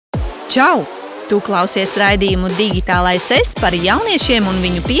Čau! Tu klausies raidījumu Digitālais Es par jauniešiem un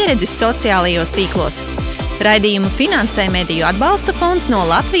viņu pieredzes sociālajos tīklos. Raidījumu finansē Mediju atbalsta fonds no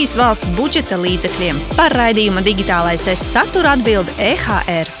Latvijas valsts budžeta līdzekļiem. Par raidījuma Digitālais Es saturu atbild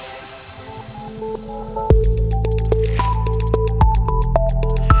EHR.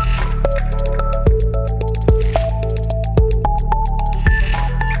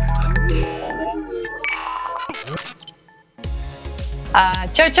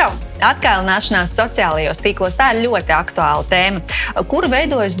 Čau! Atkailināšanās sociālajos tīklos tā ir ļoti aktuāla tēma, kur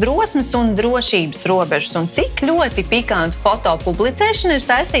veidojas drosmes un drošības robežas un cik ļoti pikantu foto publicēšana ir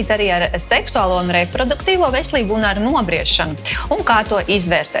saistīta arī ar seksuālo un reproduktīvo veselību un ar nobriešanu. Un kā to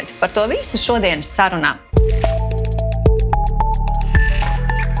izvērtēt? Par to visu šodienas sarunā.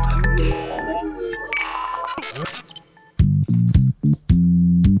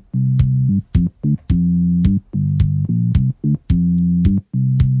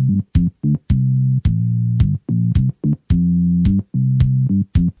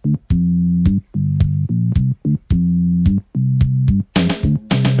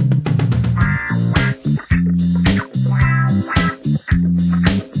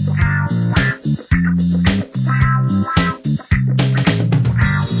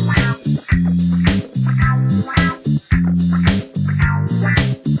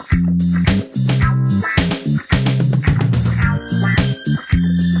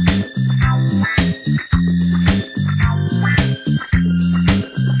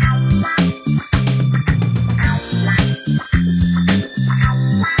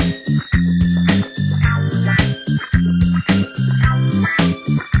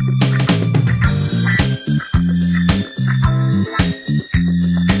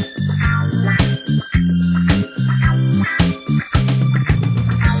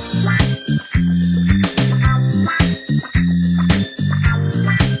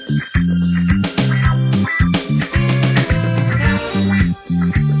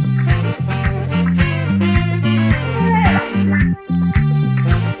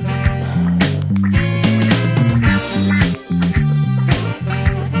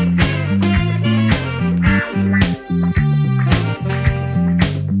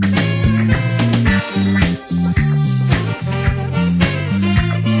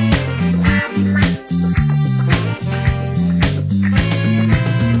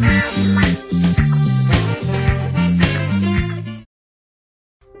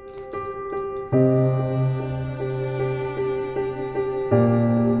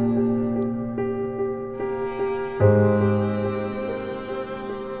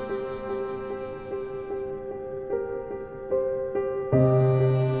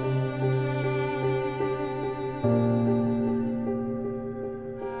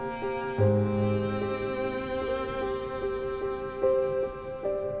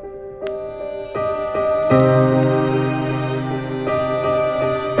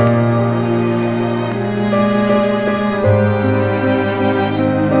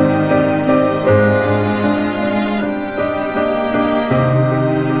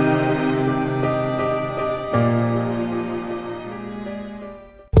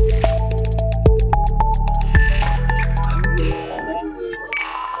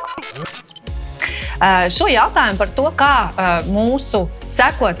 Šo jautājumu par to, kā mūsu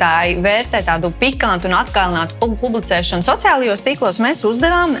sekotāji vērtē tādu pikantu un atkailinātu publicēšanu sociālajos tīklos, mēs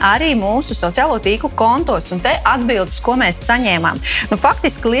uzdevām arī mūsu sociālo tīklu kontos, un te atbildes, ko mēs saņēmām.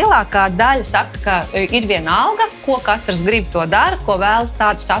 Faktiski lielākā daļa saka, ka ir vienalga, ko katrs grib to dara, ko vēlas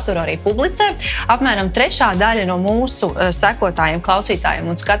tādu saturu arī publicē. Apmēram trešā daļa no mūsu sekotājiem, klausītājiem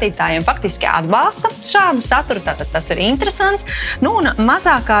un skatītājiem faktiski atbalsta šādu saturu, tātad tas ir interesants. Un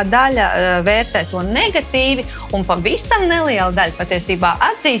mazākā daļa vērtē to negatīvi, un pavisam neliela daļa patiesībā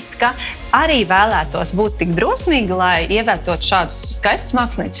atzīst, ka arī vēlētos būt tik drosmīgi, lai ievērtot šādus skaistus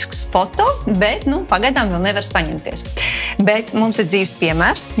mākslinieciskus foto, bet pagaidām vēl nevar saņemties. Bet mums ir dzīves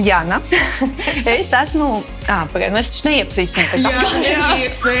piemērs, Yana. Es esmu... Pagaidām, mēs taču neiepazīstam. Jā,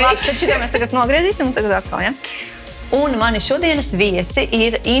 sveiki. Tad šitā mēs tagad nogriezīsim un tagad atkal, ja? Un mani šodienas viesi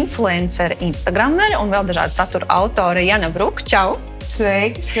ir influenceri, instagrameri un vēl dažādu satura autore Yana Bruk. Čau!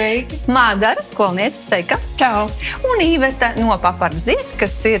 Sveiki! Mādara, skolniece, sveika! Čau! Un Iveta no Papardas Zieds,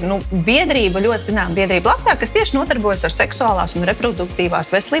 kas ir biedrība, ļoti zināma biedrība Latvijā, kas tieši notarbojas ar seksuālās un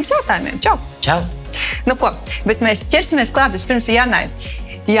reproduktīvās veselības jautājumiem. Čau! Čau! Bet mēs ķersimies klāt vispirms Janai.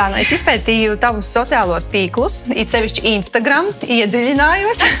 Jāna, es izpētīju tavus sociālos tīklus, it sevišķi Instagram,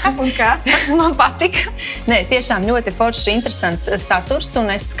 iedziļinājos. Un kā? Man patika. Nē, tiešām ļoti foršs, interesants saturs,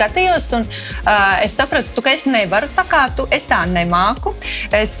 un es skatījos, un es sapratu, ka es nevaru tā kā tu, es tā nemāku.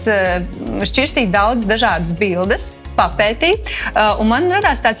 Es šķirstīju daudz dažādas bildes, papētīt. Un man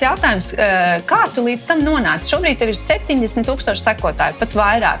radās tāds jautājums, kā tu līdz tam nonāci? Šobrīd tev ir 70,000 sekotāju, pat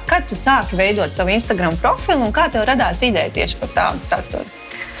vairāk. Kad tu sāki veidot savu Instagram profilu un kā tev radās ideja tieši par tādu saturu?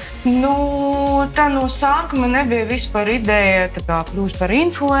 Tā no sākuma nebija vispār ideja kļūt par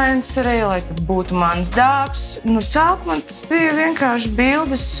influenceri, lai tas būtu mans darbs. No sākuma tas bija vienkārši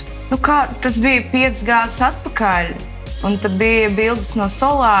bildes, tas bija 5 gadus atpakaļ. Un tad bija bildes no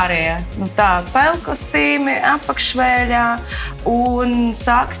solārija, tā pelkostīmi apakšvēļā. Un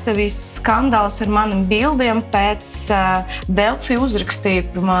sāks te viss skandāls ar maniem bildiem pēc Delfi uzrakstīja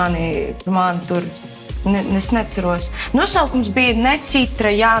par mani tur. Es neceros. Nosaukums bija ne citra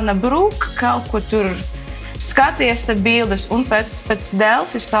Yana Bruk, kaut ko tur skaties te bildes, un pēc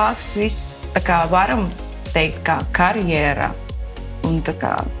Delfi sāks viss, varam teikt, kā karjera. Un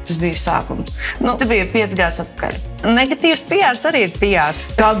tas bija sākums. Tas bija 5 gadus atpakaļ. Negatīvs PRs arī ir PRs.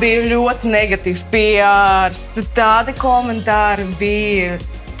 Tā bija ļoti negatīvs PRs. Tādi komentāri bija.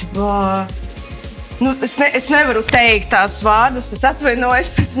 Es nevaru teikt tādus vārdus, es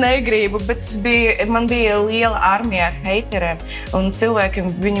atvainojos, es negribu, bet man bija liela armija ar heiteriem. Un cilvēkiem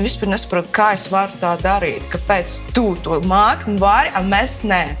viņi vispār nesaprot, kā es varu tā darīt, kāpēc tu to māki un vari, a mēs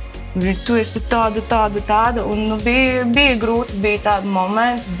ne. Tu esi tāda. Un bija grūti, bija tādi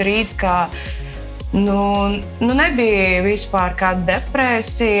momenti, brīdi, kā nebija vispār kāda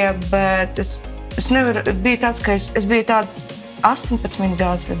depresija, bet es nevaru, bija tāds, ka es biju tāda 18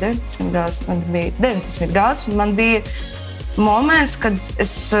 gadus vai 19 gadus, man bija 19 gadus, un man bija moments, kad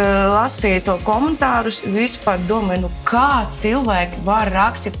es lasīju to komentārus, vispār domāju, kā cilvēki var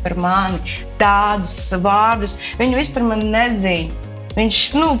rakstīt par mani tādus vārdus. Viņi vispār man nezina. Viņš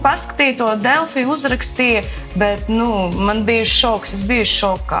paskatīja to Delfi, uzrakstīja, bet man bija šoks, es biju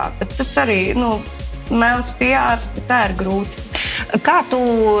šokā. Bet tas arī melns PRs, bet tā ir grūti. Kā tu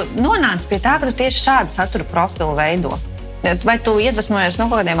nonāci pie tā, ka tu tieši šādu satura profilu veido? Vai tu iedvesmojies no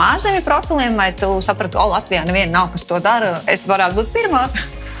kaut kādiem ārzemju profiliem, vai tu saprati, ka Latvijā neviena nav, kas to dara, es varētu būt pirmā?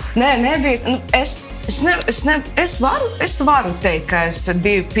 Nē, nebija. Es varu teikt, ka es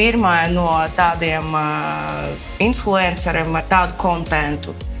biju pirmā no tādiem influenceriem ar tādu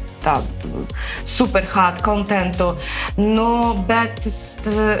kontentu, tādu super hot kontentu. Bet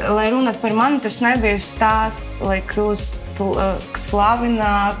lai runāt par mani, tas nebija stāsts, lai kļūst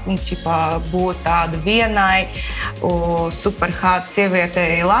slavināk un būt tāda vienai super hot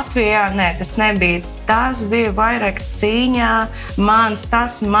sievietei Latvijā. Nē, tas nebija. Tas bija vairāk cīņā, mana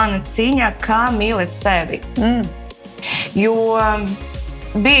cīņā, kā mīlēt sevi. Jo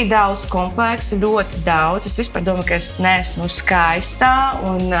bija daudz kompleksu, ļoti daudz. Es vispār domāju, ka es neesmu skaistā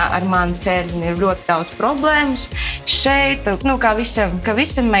un ar mani ķermeni ir ļoti daudz problēmas. Šeit, kā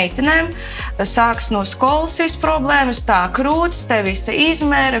visam meitenēm, sāks no skolas viss problēmas, tā krūtis, te visa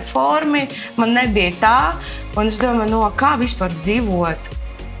izmēra, formi. Man nebija tā, un es domāju, kā vispār dzīvot.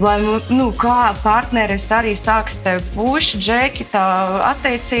 Lai, kā partneris arī sāks te puši, džeki, tā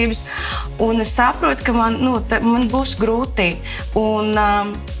attiecības. Un es saprotu, ka man būs grūti. Un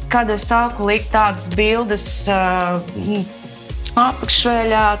kad es sāku likt tādas bildes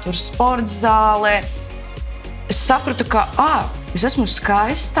apakšveļā, tur sporta zālē, es sapratu, ka es esmu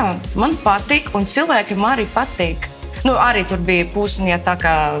skaista, man patīk un cilvēkiem arī patīk. Arī tur bija pusiņā tā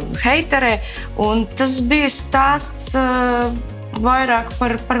kā heitere, un tas bija stāsts vairāk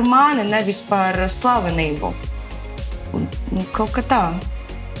par mani, nevis par slavenību. Kaut kā tā.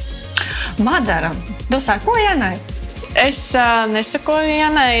 Madara, tu sakoji Janai? Es nesakoju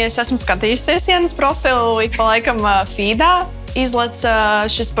Janai, es esmu skatījusies Janas profilu, ik pa laikam feedā izlec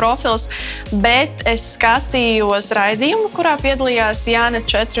šis profils, bet es skatījos raidījumu, kurā piedalījās Jana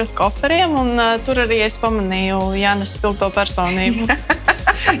 4 koferiem, un tur arī es pamanīju Janas spilgto personību.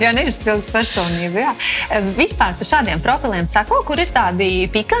 Jā, ir spilgta personība, jā. Vispār tu šādiem profiliem sako, kur ir tādi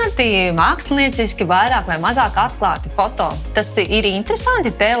pikanti, mākslinieciski, vairāk vai mazāk atklāti foto. Tas ir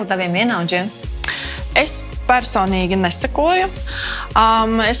interesanti tev, taviem vienaudžiem? Es personīgi nesakoju.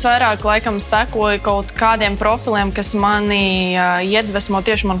 Es vairāk laikam sekoju kaut kādiem profiliem, kas mani iedvesmo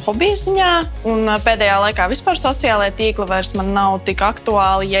tieši man hobiju ziņā. Un pēdējā laikā vispār sociālajie tīkli vairs man nav tik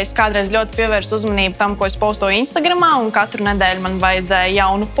aktuāli. Ja es kādreiz ļoti pievērsu uzmanību tam, ko es postoju Instagramā, un katru nedēļu man vajadzēja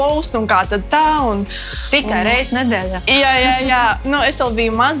jaunu postu, un kā tad tā. Tikai reizi nedēļā. Jā. Es vēl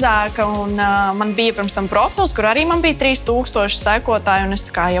biju mazāka, un man bija pirms tam profils, kur arī man bija 3000 sekotāji, un es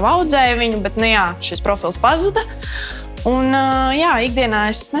tā kā jau audzēju viņu, bet šis profils pazuda. Un, ikdienā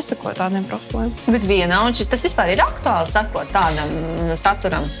es nesakoju tādiem profiliem. Bet vienaudži, tas vispār ir aktuāli sakot tādam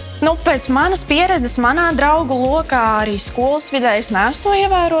saturam? Pēc manas pieredzes, manā draugu lokā, arī skolas vidē es neesmu to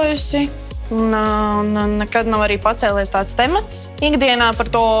ievērojusi. Un nekad nav arī pacēlies tāds temats ikdienā par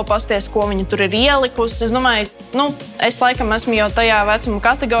to pasties, ko viņa tur ir ielikusi. Es domāju, es laikam esmu jau tajā vecuma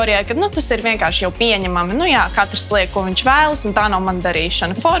kategorijā, kad tas ir vienkārši jau pieņemami. Jā, katrs liek, ko viņš vēlas, un tā nav man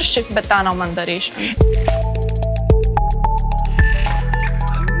darīšana. Forši, bet tā nav man darīšana.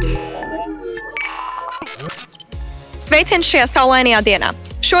 Sveiciens šajā saulainajā dienā.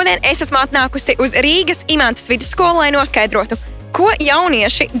 Šodien es esmu atnākusi uz Rīgas Imantas vidusskolu, lai noskaidrotu, ko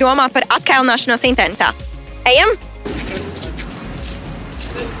jaunieši domā par atkailināšanos internetā. Ejam!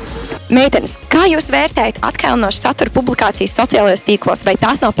 Meitenes, kā jūs vērtējat atkailināšu saturu publikācijas sociālajos tīklos, vai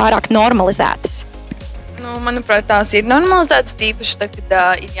tās nav pārāk normalizētas? Manuprāt, tās ir normalizētas, tīpaši tad,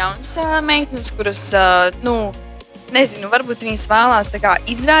 kad ir jaunas meitenes, kuras, varbūt viņas vēlās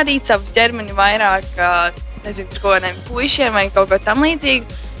izrādīt savu ķermeni vairāk, tur kaut kādiem puišiem vai kaut ko tam līdzīgu,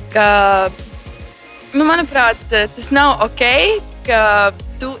 ka, manuprāt, tas nav ok, ka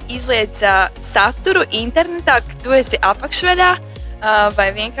tu izliec saturu internetā, ka tu esi apakšveļā vai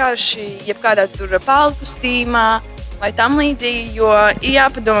vienkārši jebkādā tur palkustīmā vai tam līdzīgi, jo ir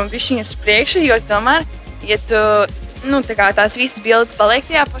jāpadomā bišķiņas priekšu, jo tomēr, ja tu, tās visas bildes paliek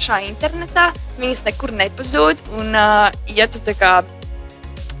tajā pašā internetā, viņas nekur nepazūd, un ja tu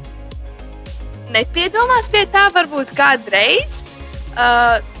nepiedomās pie tā, varbūt kādreiz,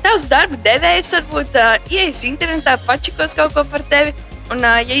 tavs darba devējs varbūt ieejas internetā, pačikos kaut ko par tevi, un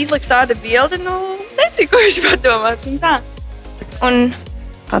ja izliks tāda bilde, nezinu, ko viņš padomās un tā.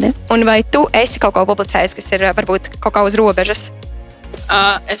 Paldies. Un vai tu esi kaut ko publicējis, kas ir varbūt kaut kā uz robežas?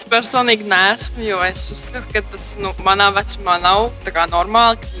 Es personīgi neesmu, jo es uzskatu, ka tas manā vecumā nav tā kā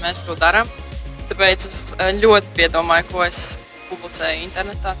normāli, ka mēs to darām. Tāpēc es ļoti piedomāju, ko es publicēju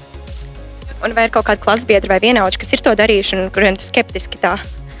internetā. Un vai ir kaut kāda klasbiedra vai vienaudži, kas ir to darījuši un kuriem tu skeptiski tā?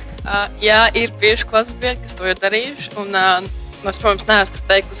 Jā, ir bieži klasbiedri, kas to ir darījuši. Un es, protams, neesmu tur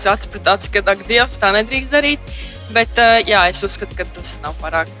teikusi aci pret aci, ka ak, Dievs, tā nedrīkst darīt. Bet jā, es uzskatu, ka tas nav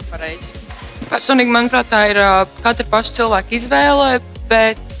pārāk pareizi. Personīgi, manuprāt, tā ir katra paša cilvēka izvēle,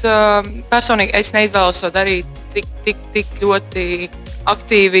 bet personīgi es neizvēlos to darīt tik ļoti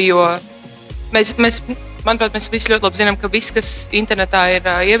aktīvi, jo manuprāt, mēs visi ļoti labi zinām, ka viss, kas internetā ir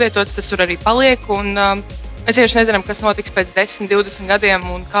ievietots, tas tur arī paliek. Un, mēs vienkārši nezinām, kas notiks pēc 10, 20 gadiem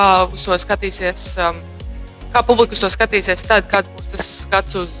un kā uz to skatīsies, kā publika uz to skatīsies tad, kāds būs tas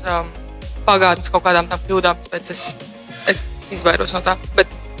skats uz pagātnes kaut kādām tām kļūdām. Tāpēc es izvairos no tā, bet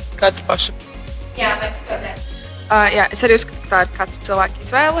katra paša. Jā, vai tu to dari? Jā, es arī uzskatu, ka tā ir katra cilvēka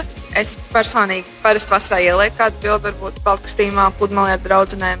izvēle. Es personīgi parasti vasarā ielieku kādu bildi, varbūt baltkastīmā, pludmalē ar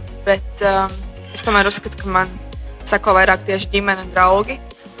draudzenēm, bet es tomēr uzskatu, ka man seko vairāk tieši ģimene un draugi.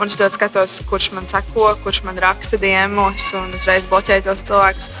 Un es ļoti skatos, kurš man seko, kurš man raksta DM'os un uzreiz bloķēju tos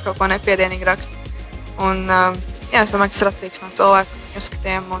cilvēkus, kas kaut ko nepiedienīgi raksta. Un jā, es domāju, ka tas ir atkarīgs no cilvēku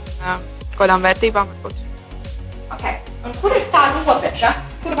uzskatiem un kādām vērtībām varbūt. Okay. Un kur ir tā robeža,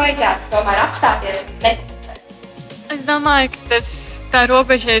 kur vajadzētu tomēr apstāties un nepublicēt? Es domāju, ka tā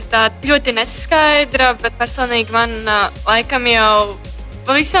robeža ir tā ļoti neskaidra, bet personīgi man laikam jau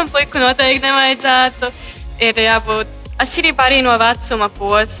pavisam pliku noteikti nevajadzētu. Ir jābūt atšķirībā arī no vecuma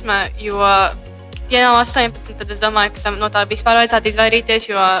posma, jo, ja nav 18, tad es domāju, ka no tā vispār vajadzētu izvairīties,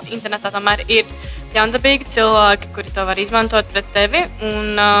 jo internetā tomēr ir ļaundabīgi cilvēki, kuri to var izmantot pret tevi.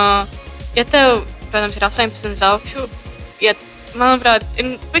 Un, ja tev, protams, ir 18 uz augšu, manuprāt,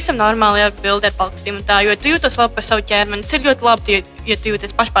 ir visam normāli jāatbild ar palkstīm un tā, jo tu jūtos labi par savu ķermeni. Tas ir ļoti labi, ja tu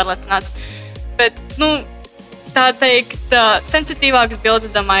jūties pašpārliecināts. Bet, tā teikt, sensitīvākas bildes,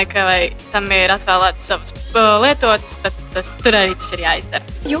 es domāju, ka vai tam ir atvēlētas savas lietotas, tad tur arī tas ir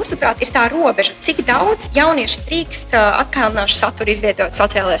jāizdara. Jūsuprāt, ir tā robeža, cik daudz jaunieši drīkst atkailināšu saturu izvietot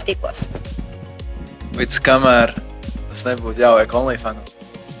sociālajos tīklos? Līdz kamēr tas nebūtu jāliek OnlyFans.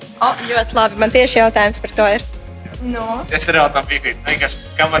 Ļoti labi, man tieši jautājums par to ir. Es arī tam piekrītu. Vienkārši,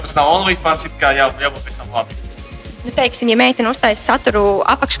 kamēr tas nav OnlyFans, it kā jābūt visam labi. Teiksim, ja meitene uztaisa saturu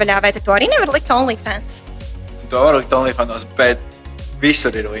apakšveļā, vai to arī nevar likt OnlyFans? To var likt OnlyFanos, bet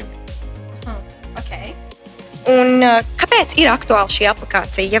visur ir limiti. Okay. Un kāpēc ir aktuāla šī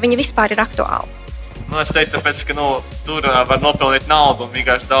aplikācija, ja viņa vispār ir aktuāla? Es teiktu, tāpēc, ka tur var nopelnīt naudu un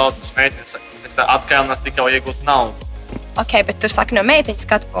vienkārši daudzas meitenes atkailinās tikai jau iegūt naudu. Ok, bet tu saki no meiteņu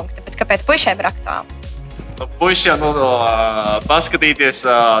skatu punkta, bet kāpēc puišiem ir aktuāli? Puišiem paskatīties,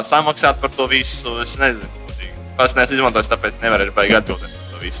 samaksāt par to visu, es nezinu. Pats neesmu izmantojis, tāpēc nevaru arī baigi atbildēt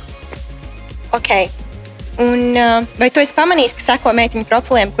par to visu. Ok. Un vai tu esi pamanījis, ka seko meitiņu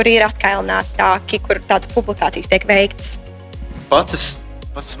profiliem, kuri ir atkailinātāki, kur tādas publikācijas tiek veiktas?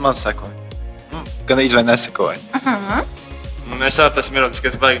 Pats man sekoju. Gan īsti vai nesekoju. Es esmu ieradies, ka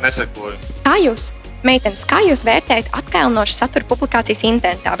es baigi nesekoju. Kā jūs Meitenes, kā jūs vērtējat atkailinošu satura publikācijas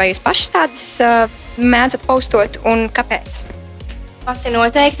internetā? Vai jūs pašas tādas mēdzat postot un kāpēc? Pati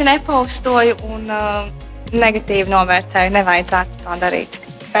noteikti nepaustoju un negatīvi novērtēju. Nevajadzētu to darīt.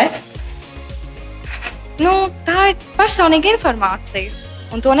 Kāpēc? Tā ir personīga informācija.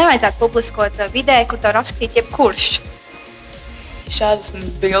 Un to nevajadzētu publiskot vidē, kur to var apskatīt jebkurš. Šādas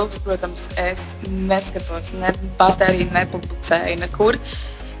bildes, protams, es neskatos, ne patērīju, nepublicēju nekur.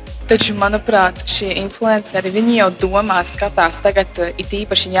 Taču, manuprāt, šie influenceri, viņi jau domā, skatās tagad, it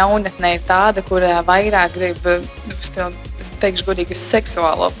īpaši jaunatnē ir tāda, kur vairāk grib, es teikšu godīgi, uz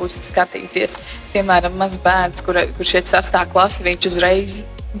seksuālo pusi skatīties. Piemēram, mazs bērns, kurš iet 6. klasi, viņš uzreiz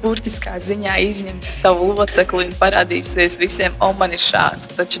burtiskā ziņā izņems savu locekli un parādīsies visiem, man ir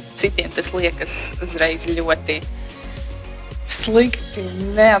šāds. Taču citiem tas liekas uzreiz ļoti slikti,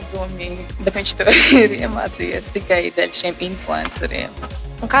 neapdomīgi, bet viņš to ir iemācījies tikai dēļ šiem influenceriem.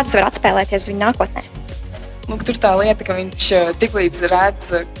 Un kā tas var atspēlēties viņu nākotnē? Tur tā lieta, ka viņš tiklīdz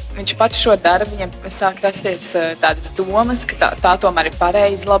redz, viņš pats šo dara, viņam sāk rasties tādas domas, ka tā tomēr ir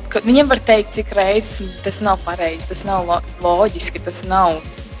pareizi. Viņam var teikt, cik reizes tas nav pareizi, tas nav loģiski, tas nav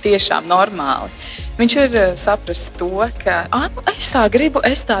tiešām normāli. Viņš var saprast to, ka es tā gribu,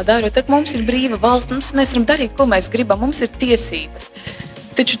 es tā daru, tad mums ir brīva valsts, mēs varam darīt, ko mēs gribam, mums ir tiesības.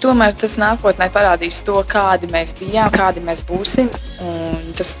 Taču tomēr tas nākotnē parādīs to, kādi mēs bijām, kādi mēs būsim,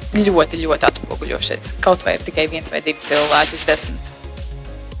 un tas ļoti, ļoti atspoguļošies. Kaut vai ir tikai 1 vai 2 cilvēki uz 10.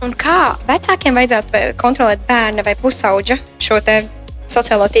 Un kā vecākiem vajadzētu kontrolēt bērna vai pusauģa šo te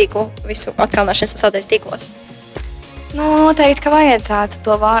sociālo tīklu, visu atkailināšanas un sociālajos tīklos? Noteikti, ka vajadzētu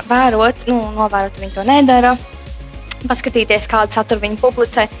to vērot, novērot, viņi to nedara, paskatīties, kādu saturu viņi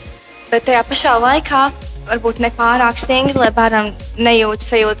publicē, bet tajā pašā laikā varbūt nepārāk stingri, lai bērnam nejūtu,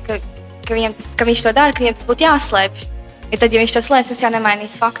 ka viņš to dara, ka viņam tas būtu jāslēpj. Ja tad, ja viņš to slēps, tas jau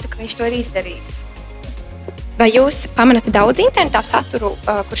nemainīs faktu, ka viņš to ir izdarījis. Vai jūs pamanāt daudz internetā saturu,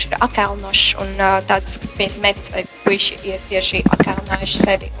 kurš ir atkailinošs un tāds, meitenes vai puiši ir tieši atkailinājuši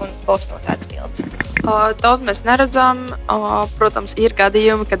sevi un posto tādas bildes? Daudz mēs neredzam. Protams, ir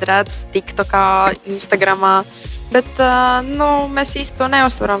gadījumi, kad redz TikTokā, Instagramā, bet mēs īsti to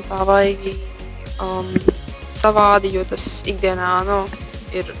neuztveram tā vai savādi, jo tas ikdienā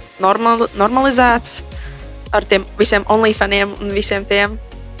ir normalizēts ar tiem visiem OnlyFaniem un visiem tiem.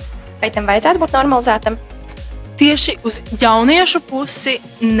 Vai tam vajadzētu būt normalizētam? Tieši uz jauniešu pusi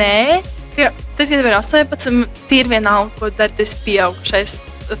nē. Tad, kad ir 18, tie ir vienalga, ko dari, tas pieaugušais,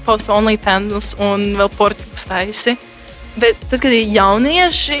 posta OnlyFans un vēl portikus taisi. Bet tad, kad ir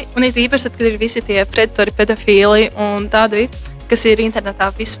jaunieši, un ir īpaši tad, kad ir visi tie predatori, pedofīli un tādi, kas ir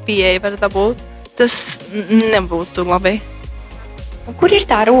internetā visu pieeja var dabūt, tas nebūtu labi. Un kur ir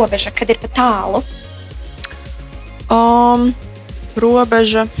tā robeža, kad ir pa tālu?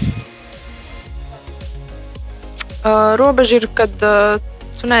 Robeža ir, kad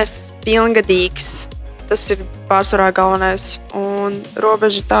tu neesi pilngadīgs. Tas ir pārsvarā galvenais. Un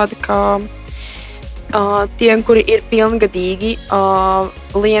robeža ir tāda, ka tiem, kuri ir pilngadīgi,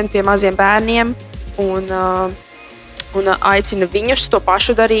 lien pie maziem bērniem un aicina viņus to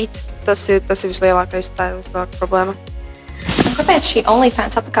pašu darīt. Tas ir vislielākais, tā ir vislielākā problēma. Un kāpēc šī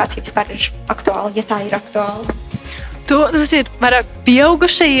OnlyFans aplikācija vispār ir aktuāla, ja tā ir aktuāla? Tas ir vairāk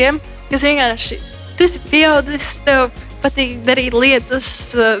pieaugušajiem, kas vienkārši tu esi pieaudzis, tev patīk darīt lietas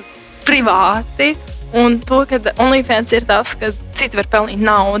privāti. Un to, ka OnlyFans ir tas, ka citi var pelnīt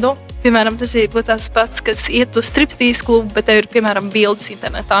naudu. Piemēram, tas būtu tas pats, kas iet uz striptīzu klubu, bet tev ir, piemēram, bildes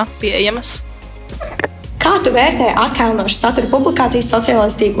internetā pieejamas. Kā tu vērtē atkailinošu satura publikācijas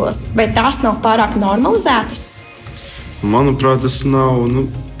sociālajos tīklos? Vai tās nav pārāk normalizētas? Manuprāt, tas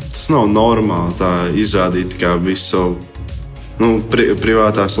nav normāli tā izrādīt kā visu savu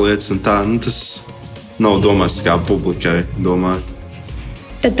privātās lietas un tā. Tas nav domāts kā publikai, domāju.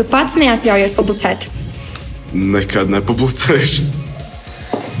 Tad tu pats neatļaujies publicēt? Nekad nepublicēšu.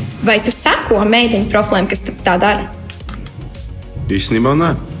 Vai tu seko meiteņu profiliem, kas tā dara? Īstenībā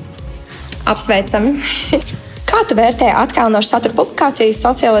nē. Apsveicami. Kā tu vērtē atkailinošu satura publikācijas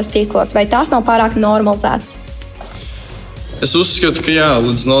sociālajos tīklos? Vai tās nav pārāk normalizētas? Es uzskatu, ka jā,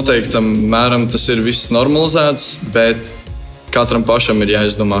 līdz noteiktam mēram tas ir viss normalizēts, bet katram pašam ir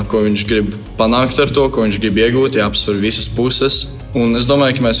jāizdomā, ko viņš grib panākt ar to, ko viņš grib iegūt, jāapsver visas puses. Un es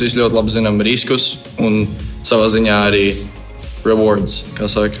domāju, ka mēs visi ļoti labi zinām riskus un savā ziņā arī rewards, kā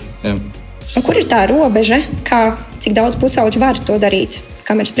saka. Jā. Un kur ir tā robeža, cik daudz pusauģu var to darīt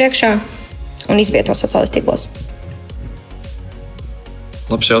kameras priekšā un izvietot sociālajos tīklos?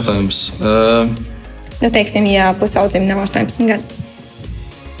 Labs jautājums. Teiksim, ja pusaudzim nav 18 gadi.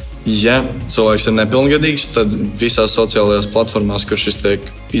 Ja cilvēks ir nepilngadīgs, tad visās sociālajās platformās, kur šis tiek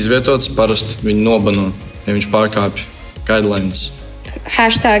izvietots, parasti viņu nobano, ja viņš pārkāpj guidelines.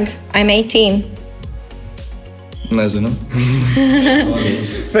 #I'm18. Nezinu.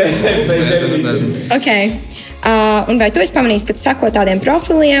 Nezinu. Okay. Un vai tu esi pamanījis, ka tu sako tādiem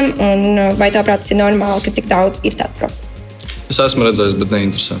profiliem, un vai tavuprāt tas ir normāli, ka tik daudz ir tādu profilu? Es esmu redzējis, bet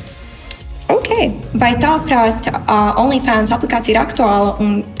neinteresē. Okay. Vai tavuprāt OnlyFans aplikācija ir aktuāla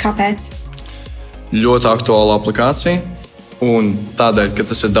un kāpēc? Ļoti aktuāla aplikācija. Un tādēļ, ka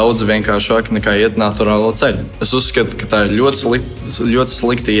tas ir daudz vienkāršāk nekā iet naturālo ceļu. Es uzskatu, ka tā ir ļoti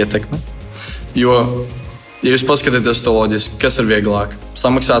slikta ietekme. Jo, ja jūs paskatieties to loģiski, kas ir vieglāk?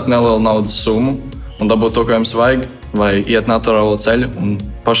 Samaksāt nelielu naudas summu un dabūt to, ko jums vajag, vai iet naturālo ceļu un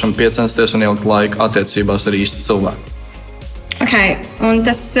pašam piecensties un ielikt laiku attiecībās ar īstu cilvēku. Okay. Un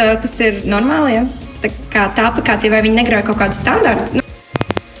tas ir normāli, ja? Tā aplikācija, vai viņi negrauj kaut kādus standartus?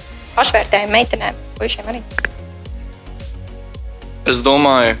 Pašvērtējumu meitenēm, puišiem arī. Es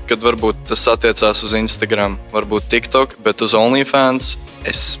domāju, ka varbūt tas attiecās uz Instagram, varbūt TikTok, bet uz OnlyFans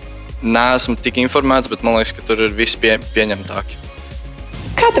es neesmu tik informēts, bet man liekas, ka tur ir viss pieņemtāki.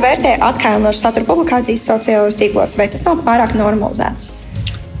 Kā tu vērtē atkailināšanās satura publikācijas sociālajos tīklos, vai tas nav pārāk normalizēts?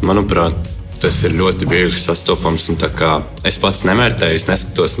 Manuprāt, tas ir ļoti bieži sastopams, un tā kā es pats nevērtēju, es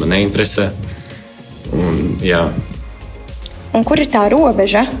neskatos, man neinteresē. Un kur ir tā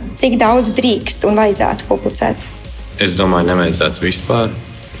robeža, cik daudz drīkst un vajadzētu publicēt? Es domāju, nevajadzētu vispār.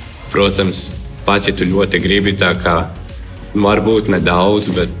 Protams, pat ja tu ļoti gribi, tā kā varbūt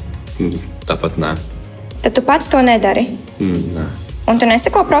nedaudz, bet tāpat nē. Tad tu pats to nedari? Nē. Un tu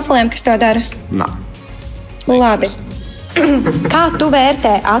neseko profiliem, kas to dara? Nē. Labi. Kā tu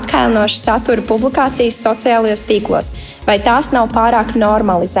vērtē atkailinošu satura publikācijas sociālajos tīklos? Vai tās nav pārāk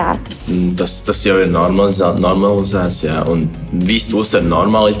normalizētas? Tas jau ir normalizēts, jā. Un viss uzsver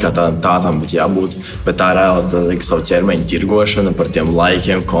normāli, kā tā tam būtu jābūt. Bet tā reāli savu ķermeņa tirgošana par tiem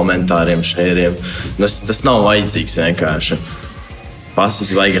laikiem, komentāriem, šēriem. Tas nav vajadzīgs vienkārši. Pasas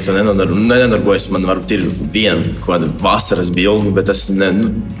vajag ar to nedarbojas. Man varbūt ir viena kāda vasaras bilde, bet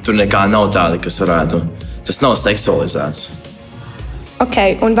tur nekā nav tāda, kas varētu. Tas nav seksualizēts.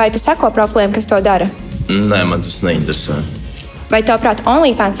 Okay. Un vai tu seko profiliem, kas to dara? Nē, man tas neinteresē. Vai tavuprāt,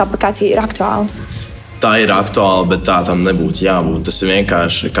 OnlyFans aplikācija ir aktuāla? Tā ir aktuāla, bet tā tam nebūtu jābūt. Tas ir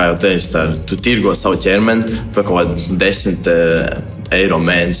vienkārši, kā jau teicu, tu tirgo savu ķermeni par kaut kādu 10 eiro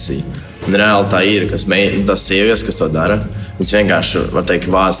mēnesī. Un reāli tā ir, tas sievietes, kas to dara. Viņas vienkārši, var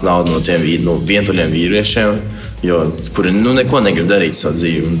teikt, vāc naudu no tiem vientuļiem vīriešiem, kuri neko negrib darīt savu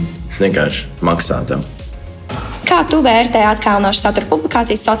dzīvi un vienkārši maksā tev. Kā tu vērtē atkailināšanās satura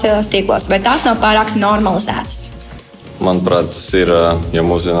publikācijas sociālajos tīklos, vai tās nav pārāk normalizētas? Manuprāt, tas ir jau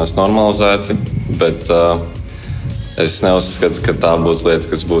mūsdienās normalizēti, bet es neuzskatu, ka tā būtu lieta,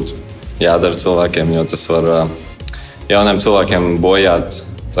 kas būtu jādara cilvēkiem, jo tas var jauniem cilvēkiem bojāt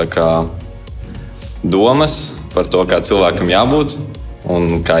domas par to, kā cilvēkam jābūt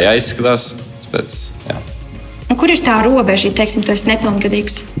un kā jāizskatās. Tāpēc, jā. Un kur ir tā robeža, ja teiksim, tu esi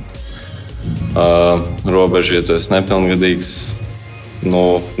nepilngadīgs? Robeža, ja tu esi nepilngadīgs,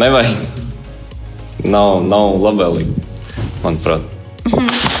 nevajag. Nav labvēlīgi, manuprāt.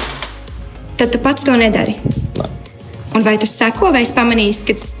 Tad tu pats to nedari? Nē. Un vai tu seko, vai esi pamanījis,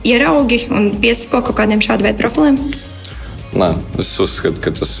 ka ieraugi un piesako kaut kādiem šādu veidu profiliem? Nē, es uzskatu,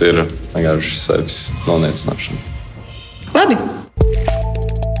 ka tas ir vienkārši sevis noniecināšana. Labi.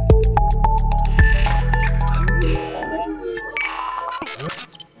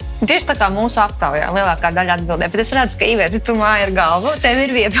 Tieši tā kā mūsu aptaujā lielākā daļa atbildē, bet es redzu, ka Iveta, tu māji ar galvu, tev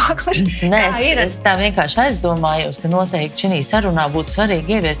ir viedoklis. Nē, es tā vienkārši aizdomājos, ka noteikti šī sarunā būtu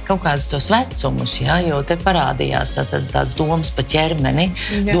svarīgi ieviest kaut kādus tos vecumus, ja, jo te parādījās tādas domas par ķermeni,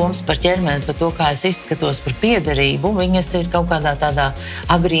 domas par ķermeni, par to, kā es izskatos par piederību, viņas ir kaut kādā tādā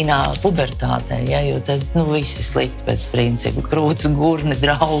agrīnā pubertātē, ja, jo tad visi slikti pēc principu, krūts, gurni,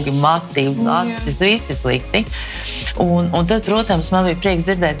 draugi, mati, acis, visi slikti. Un tad, protams, man bija prieks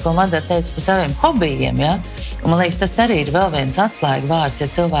dzirdēt, ko Madara teica par saviem hobijiem. Ja? Un, man liekas, tas arī ir vēl viens atslēga vārds. Ja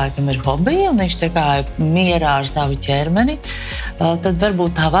cilvēkam ir hobiji un viņš tā kā ir mierā ar savu ķermeni, tad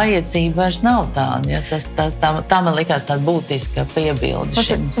varbūt tā vajadzība vairs nav tāda. Ja? Tā man likās tāda būtiska piebilde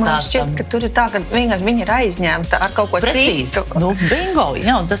šim stāstam. Man šķiet, ka tur ir tā, ka vienkārši viņi ir aizņemta ar kaut ko citu. Bingo!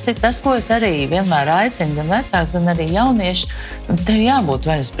 Ja? Un tas ir tas, ko es arī vienmēr aicinu, gan vecāks, gan arī jaunieši. Tev jābūt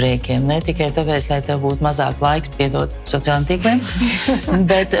vaļaspriekiem, ne tikai tāpēc, lai tev būtu mazāk laiks piedot sociālajiem tīkliem,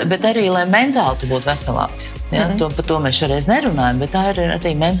 bet bet arī, lai mentāli tu būtu veselāks. Ja? Par to mēs šoreiz nerunājam, bet tā ir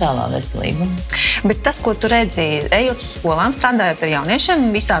arī mentālā veselība. Bet tas, ko tu redzi, ejot uz skolām, strādājot ar jauniešiem,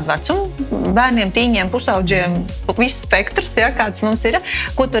 visādi vecumu, bērniem, tīņiem, pusauģiem, viss spektrs, ja, kāds mums ir,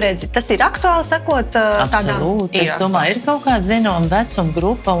 ko tu redzi, tas ir aktuāli sakot tādām? Absolūti, es domāju, ir kaut kāda zinoma vecuma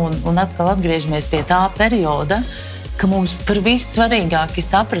grupa un atkal atgriežamies pie tā perioda, ka mums par visu svarīgāk ir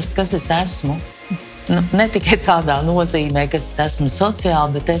saprast, kas es esmu. Ne tikai tādā nozīmē, ka es esmu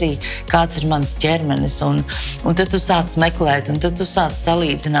sociāli, bet arī kāds ir mans ķermenis. Un tad tu sāc meklēt, un tad tu sāc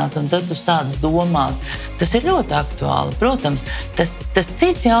salīdzināt, un tad tu sāc domāt. Tas ir ļoti aktuāli. Protams, tas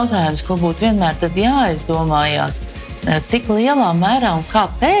cits jautājums, ko būtu vienmēr tad jāizdomājās, cik lielā mērā un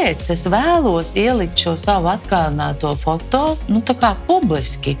kāpēc es vēlos ielikt šo savu atkailināto foto, tā kā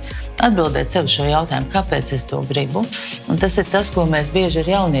publiski. Atbildēt sev šo jautājumu, kāpēc es to gribu. Un tas ir tas, ko mēs bieži ar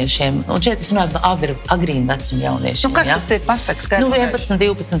jauniešiem, un šeit es runāju par agrīnu vecumu jauniešiem. Kas tas ir? Pasaka skaidri. 11,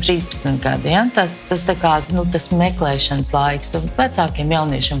 12, 13 gadi. Ja? Tas tā kā, tas meklēšanas laiks. Vecākiem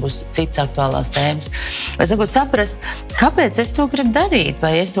jauniešiem būs cits aktuālās tēmas. Vai sakot, saprast, kāpēc es to gribu darīt?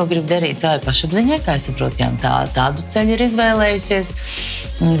 Vai es to gribu darīt savai pašapziņai, kā es saprotu, tādu ceļu ir izvēlējusies?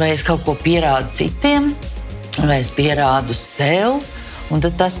 Vai es kaut ko pierādu citiem? Vai es pierādu sev? Un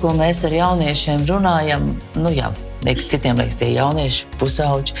tad tas, ko mēs ar jauniešiem runājam, citiem liekas tie jaunieši,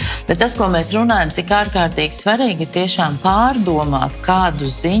 pusauģi, bet tas, ko mēs runājam, cik ārkārtīgi svarīgi ir tiešām pārdomāt, kādu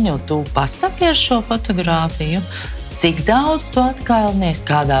ziņu tu pasaki ar šo fotogrāfiju, cik daudz tu atkailinies,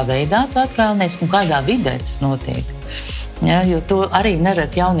 kādā veidā tu atkailinies un kādā vidē tas notiek. Ja, jo to arī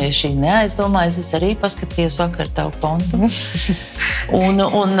nerad jaunieši neaizdomājas. Es arī paskatījos vakar tavu kontu. Un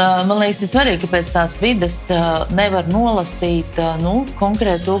man liekas, ir svarīgi, ka pēc tās vides nevar nolasīt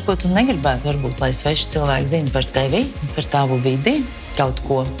konkrēti to, ko tu negribētu, varbūt, lai sveši cilvēki zina par tevi, par tavu vidi, kaut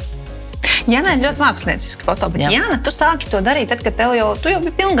ko. Jāna ir ļoti mākslinieciska foto, bet Jāna, tu sāki to darīt, tad, kad tu jau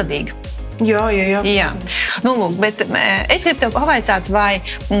biji pilngadīga. Jā. Lūk, bet es gribu tev pavaicāt, vai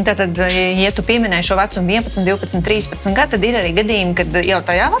tātad, ja tu pieminēji šo vecumu 11, 12, 13 gadu, tad ir arī gadījumi, kad jau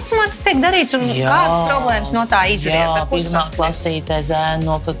tajā vecumā tas tiek darīts un kādas problēmas no tā izriet? Jā, pirmā klasītē zēni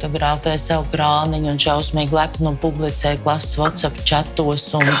nofotografē savu krāniņu un šausmīgi lepnu publicē klases WhatsApp chatos.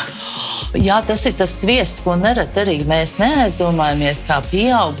 Jā, tas ir tas sviests, ko nerad arī mēs neaizdomājamies kā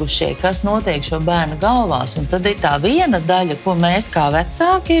pieaugušie, kas notiek šo bērnu galvās. Un tad ir tā viena daļa, ko mēs kā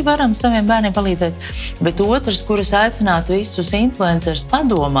vecāki varam saviem bērniem palīdzēt, bet otrs, kuras aicinātu visus influencerus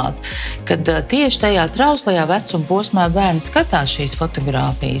padomāt, kad tieši tajā trauslajā vecuma posmā bērni skatās šīs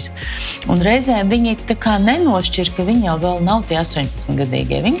fotogrāfijas. Un reizēm viņi tā kā nenošķir, ka viņi jau vēl nav tie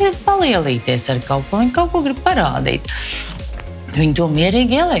 18-gadīgie. Viņi grib palielīties ar kaut ko, viņi kaut ko grib parādīt. Viņi to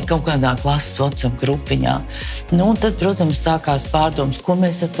mierīgi ieliek kaut kādā klases WhatsApp grupiņā. Tad, protams, sākās pārdomas, ko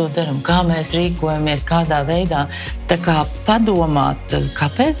mēs ar to darām, kā mēs rīkojamies, kādā veidā. Tā kā padomāt,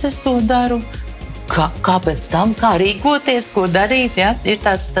 kāpēc es to daru, kāpēc tam, kā rīkoties, ko darīt. Ja? Ir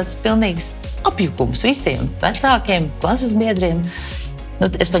tāds pilnīgs apjukums visiem vecākiem, klases biedriem.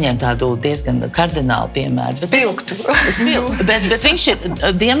 Es paņēmu tādu diezgan kardinālu piemēru. Spilgtu. Bet viņš ir,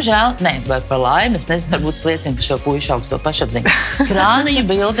 diemžēl, vai par laimi, es nezinu, varbūt tas liecina par šo puišu augsto pašapziņu. Krāniņu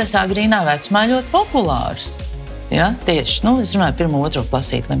bildes agrīnā vecumā ļoti populāras. Ja, tieši. Es runāju 1. 2.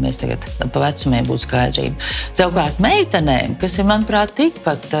 klasīt, lai mēs tagad pa vecumiem būtu skaidrība. Savukārt meitenēm, kas ir, manuprāt,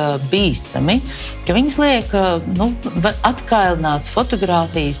 tikpat bīstami, ka viņas liek atkailināts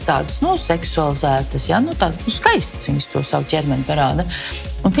fotogrāfijas tādas, seksualizētas, ja, tādas skaistas, viņas to savu ķermeni parāda.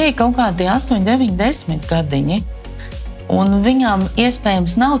 Un tie ir kaut kādi 8, 9, 10 gadiņi. Un viņām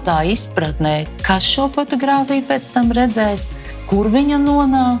iespējams nav tā izpratnē, kas šo fotogrāfiju pēc tam redzēs, kur viņa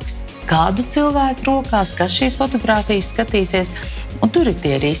nonāks, kādu cilvēku rokās, kas šīs fotogrāfijas skatīsies. Un tur ir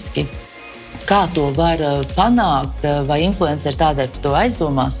tie riski. Kā to var panākt, vai influenceri tādēļ par to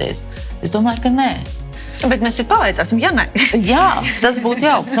aizdomāsies? Es domāju, ka nē. Bet mēs jau pavaicāsim, ja ne? Jā, tas būtu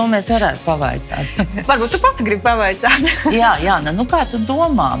jauki, to mēs varētu pavaicāt. Varbūt tu pati gribi pavaicāt. Jā, kā tu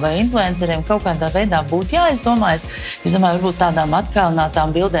domā, vai influenceriem kaut kādā veidā būtu jāizdomājas? Es domāju, varbūt tādām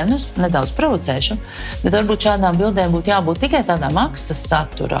atkailinātām bildēm, nedaudz provocēšu, bet varbūt šādām bildēm būtu jābūt tikai tādā maksas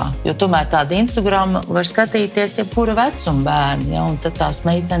saturā, jo tomēr tāda Instagram var skatīties jebkura vecuma bērni, ja, un tad tās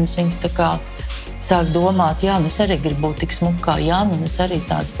meitenes viņas tā kā sāk domāt, es arī gribu būt tik smuka kā Jāna, un es arī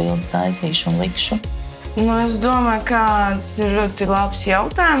tādas bildes taisīšu un likšu. Es domāju, ka tas ir ļoti labs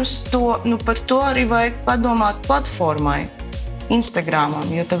jautājums. Par to arī vajag padomāt platformai, Instagramam,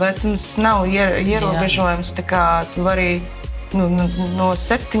 jo tā vecums nav ierobežojums. Tā kā tu vari no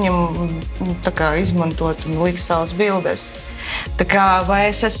 7 izmantot un likt savas bildes. Tā kā vai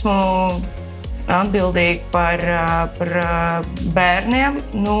es esmu atbildīga par bērniem,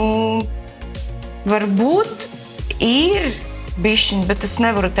 varbūt ir bišķiņ, bet es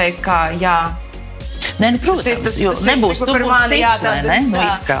nevaru teikt, kā jā. Nē, protams, jo nebūs tu būs cits, vai ne? Nu,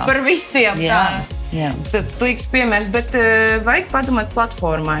 it kā. Par visiem tā. Jā. Tāds slikts piemērs, bet vajag padomāt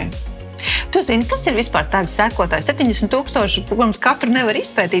platformai. Tu zini, kas ir vispār tavi sekotāji? 70,000, protams, katru nevar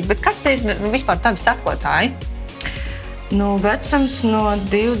izpētīt, bet kas ir vispār tavi sekotāji? Nu, vecums no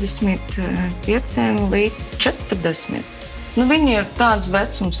 25 līdz 40. Nu, viņi ir tāds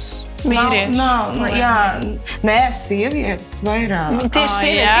vecums. Vīrieši. Nē, sievietes vairāk. Tieši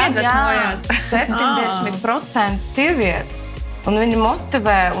sievietes iedvesmojās. 70% sievietes. Un viņi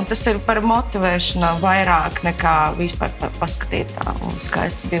motivē, un tas ir par motivēšanu vairāk nekā vispār paskatīt tā un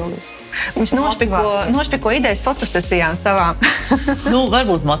skaistas bildes. Viņš nošpiko idejas fotosesijām savām. Nu,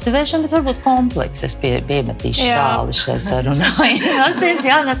 varbūt motivēšana, bet varbūt kompleks. Es piemetīšu sāli šai sarunai.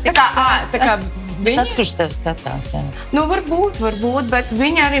 Tā kā tas, kurš tev skatās, jā. Nu, varbūt, bet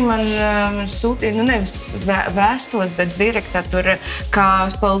viņi arī man sūtīja, nu, nevis vēstos, bet direktā tur, kā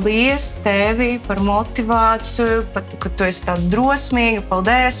paldies tevi par motivāciju, pat, ka tu esi tāda drosmīga,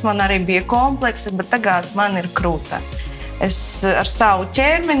 paldies, man arī bija kompleksa, bet tagad man ir krūta. Es ar savu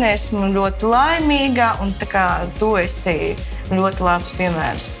ķermeni esmu ļoti laimīga, un tā kā tu esi ļoti labs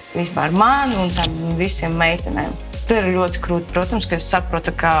piemērs vispār man un tam visiem meitenēm. Tu ir ļoti krūti, protams, ka es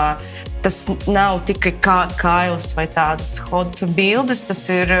saprotu, ka tas nav tikai kailas vai tādas hot bildes, tas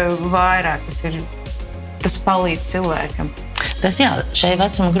ir vairāk, tas palīdz cilvēkam. Tas jā, šai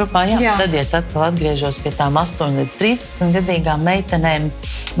vecuma grupā, jā. Tad, ja es atkal atgriežos pie tām 8 līdz 13 gadīgām meitenēm,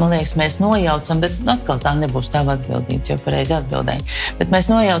 man liekas, mēs nojaucam, bet atkal tā nebūs tava atbildība, jo pareizi atbildēji. Bet mēs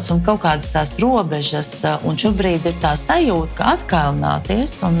nojaucam kaut kādas tās robežas, un šobrīd ir tā sajūta, ka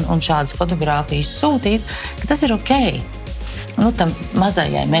atkailināties un šādas fotogrāfijas sūtīt, ka tas ir ok. Nu, tam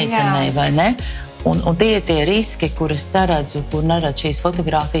mazajai meitenei, vai ne? Un tie ir tie riski, kurus saredzu, kur nerad šīs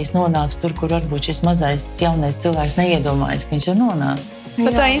fotogrāfijas nonāks tur, kur varbūt šis mazais jaunais cilvēks neiedomājas, ka viņš jau nonāk.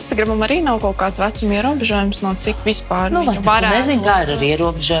 Bet tā Instagramam arī nav kaut kāds vecuma ierobežojums, no cik vispār viņu varētu. Nezinu, kā ir ar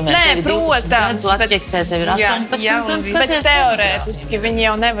ierobežojumiem. Nē, protams, tev ir 18, bet teorētiski viņi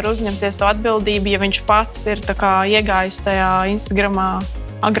jau nevar uzņemties to atbildību, ja viņš pats ir tā kā iegājis tajā Instagramā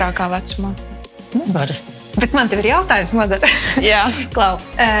agrākā vecumā. Nevar. Bet man tev ir jautājums, Madara. Jā. Klau,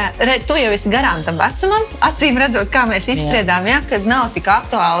 tu jau esi garām tam vecumam, acīm redzot, kā mēs izspriedām, kad nav tik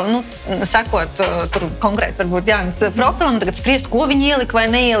aktuāli, sekot tur konkrēti varbūt Jānis profilam, tagad spriest, ko viņi ielika vai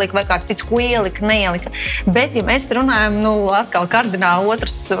neielika, vai kāds cits, ko ielika, neielika. Bet, ja mēs runājam, atkal kardināli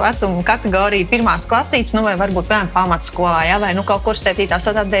otras vecuma kategorija, pirmās klasītes, vai varbūt, piemēram, pamatskolā, vai kaut kur 7.,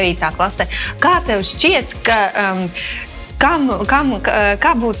 8., 9. klasē. Kā tev šķiet, ka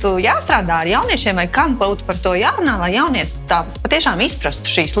kā būtu jāstrādā ar jauniešiem, vai kam būtu par to jārunā, lai jaunietis tā patiešām izprastu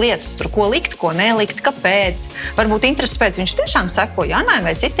šīs lietas, tur, ko likt, ko nelikt, kāpēc. Varbūt intereses pēc viņš tiešām seko Janai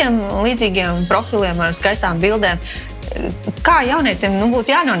vai citiem līdzīgiem profiliem ar skaistām bildēm. Kā jaunietim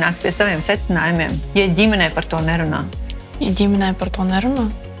būtu jānonāk pie saviem secinājumiem, ja ģimenē par to nerunā? Ja ģimenē par to nerunā?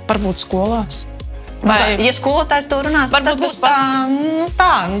 Varbūt skolās. Vai, ja skolotājs to runās, varbūt tas pats.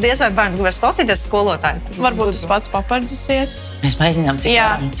 Diez vai bērns gribēs klausīties skolotāju. Varbūt tas pats papardzesiets. Mēs mēģinām,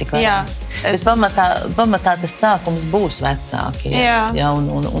 cik varam. Bet pamatā tas sākums būs vecāki. Jā,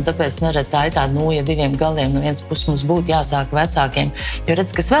 un tāpēc nerad tā ir tāda ja diviem galiem. No vienas puses mums būtu jāsāk vecākiem. Jo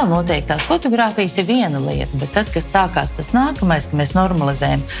redz, kas vēl notiek, tās fotogrāfijas ir viena lieta, bet tad, kas sākās tas nākamais, ka mēs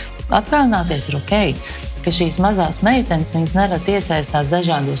normalizējam, atkailināties ir ok. Ka šīs mazās meitenes, viņas nerad iesaistās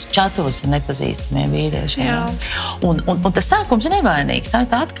dažādos čatos ar nepazīstamiem vīriešiem. Un tas sākums ir nevainīgs, tā ir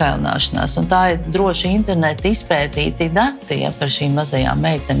tā atkailināšanās, un tā ir droši interneta izpētīti dati par šīm mazajām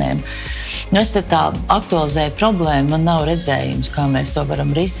meitenēm. Es te tā aktualizēju problēmu, man nav redzējums, kā mēs to varam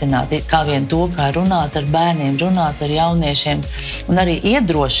risināt, kā vien to, kā runāt ar bērniem, runāt ar jauniešiem, un arī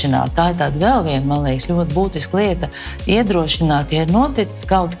iedrošināt, tā ir tāda vēl viena, man liekas, ļoti būtiska lieta, iedrošināt, ja ir noticis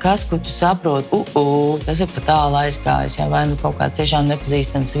kaut kas, ko tu saproti, tas ir pa tālu aizgājis, vai kaut kāds tiešām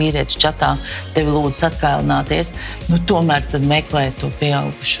nepazīstams vīrietis čatā tevi lūdzu atkailināties, tomēr tad meklēt to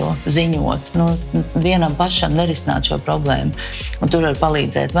pieaugušo, ziņot, vienam pašam nerisināt šo problēmu. Un tur var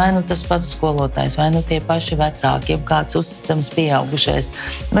palīdzēt vai tas pats skolotājs, vai tie paši vecāki, jau kāds uzticams pieaugušais,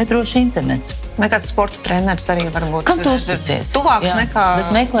 vai droši internets. Vai kāds sporta treneris arī varbūt kam tu uzticies? Tuvāks nekā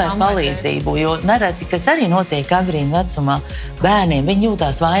bet meklēt palīdzību, jo nereti, kas arī notiek agrīna vecumā, bērniem, viņi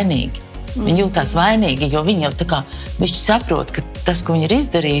jūtās vainīgi. Viņi jūtās vainīgi, jo viņi jau tā kā bišķi saprot, ka tas, ko viņi ir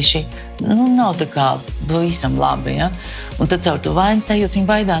izdarījuši, nav tā kā pavisam labi. Ja? Un tad caur to vainas sajūtu viņi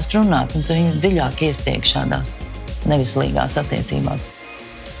baidās runāt, un tad viņi dziļāk iestiek šādās nevislīgās attiecībās.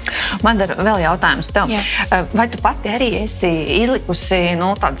 Man ir vēl jautājums tev. Vai tu pati arī esi izlikusi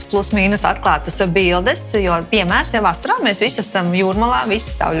tādas plus-mínus atklātas bildes? Jo, piemērs, ja vasarā mēs visi esam jūrmalā,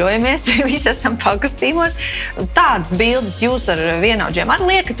 visi sauļojamies, visi esam pakustījumos. Tādas bildes jūs ar vienaudžiem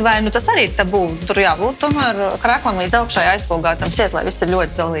arī liekat, vai tas arī ir tabū? Tur jābūt tomēr krēklam līdz augšai aizpilgātam šķiet, lai viss ir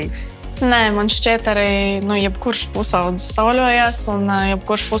ļoti zolīgi. Nē, man šķiet arī, jebkurš pusaudzis sauļojas, un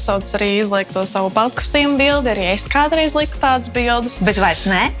jebkurš pusaudzis arī izliek to savu baltkostīmu bildi. Arī es kādreiz liku tādas bildes. Bet vairs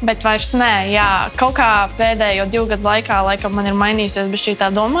nē? Bet vairs nē, jā. Kaut kā pēdējo 2 gadu laikā laikam man ir mainījusies bišķī tā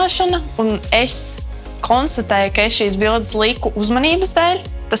domāšana, un es konstatēju, ka es šīs bildes liku uzmanības dēļ.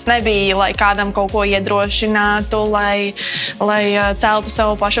 Tas nebija, lai kādam kaut ko iedrošinātu, lai celtu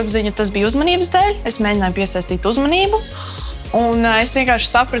savu pašapziņu. Tas bija uzmanības dēļ. Es mēģināju piesaistīt uzmanību. Un es vienkārši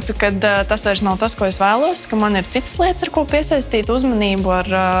sapratu, ka tas vairs nav tas, ko es vēlos, ka man ir citas lietas, ar ko piesaistīt uzmanību,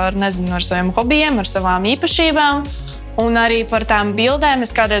 ar saviem hobijiem, ar savām īpašībām. Un arī par tām bildēm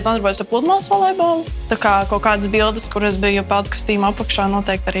es kādreiz nodarbojos ar pludmales volejbolu. Tā kā kaut kādas bildes, kur es biju peltkostīma apakšā,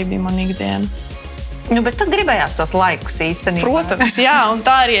 noteikti arī bija mana ikdiena. Bet tad gribējās tos laikus īstenībā. Protams, jā, un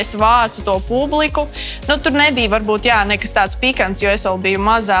tā arī es vācu to publiku. Tur nebija varbūt nekas tāds pikants, jo es vēl biju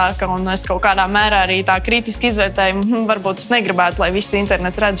mazāka, un es kaut kādā mērā arī tā kritiski izvērtēju. Varbūt es negribētu, lai viss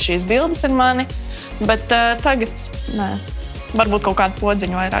internets redz šīs bildes ar mani, bet tagad, nē. Varbūt kaut kādu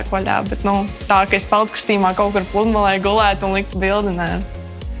podziņu vairāk vaļā, bet tā, ka es peltkostīmā kaut kur pludmalē gulētu un liktu bildi, nē.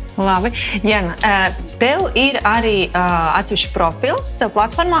 Labi. Jana, tev ir arī atsevišķi profils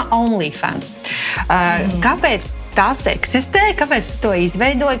platformā OnlyFans. Kāpēc tas eksistē? Kāpēc tu to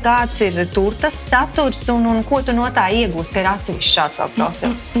izveidoji? Kāds ir tur tas saturs un ko tu no tā iegūst, ka ir atsevišķi šāds vēl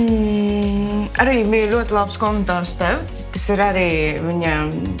profils? Arī bija ļoti labs komentārs tev. Tas ir arī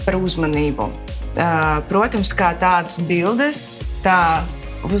viņam par uzmanību. Protams, kā tādas bildes, tā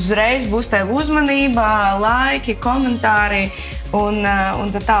uzreiz būs tev uzmanība, laiki, komentāri un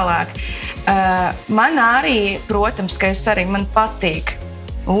tā tālāk. Man arī, protams, ka man patīk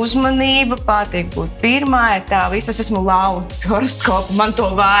uzmanība, patīk būt pirmā, tā viss. Es esmu lauks horoskopu, man to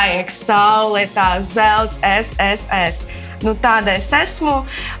vajag, saule, tā zelts, es. Tāda es esmu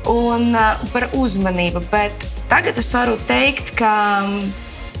un par uzmanību, bet tagad es varu teikt, ka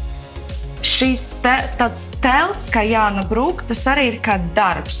šis tāds telts, kā Yana Bruk, tas arī ir kā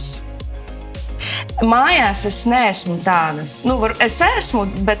darbs. Mājās es neesmu tādas. Es esmu,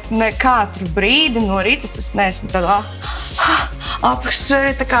 bet ne katru brīdi no rīta es neesmu tāda apakšē,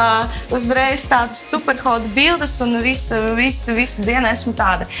 tā kā uzreiz tādas superhot bildes un visu dienu esmu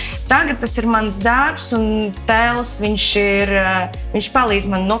tāda. Tagad tas ir mans darbs un tēls, viņš palīdz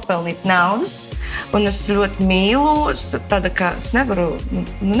man nopelnīt naudas. Un es ļoti mīlu, tāda, ka es nevaru,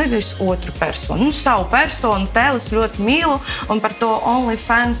 nevis otru personu, savu personu, tēlu es ļoti mīlu, un par to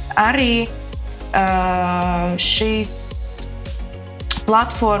OnlyFans arī šīs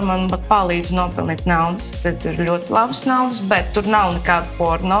platforma man palīdz nopelnīt naudas. Tad ir ļoti labas naudas, bet tur nav nekāda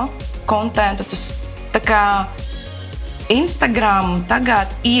porno kontentu. Tā kā Instagram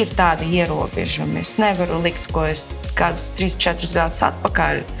tagad ir tādi ierobežojumi. Es nevaru likt, ko es kādus 3-4 gadus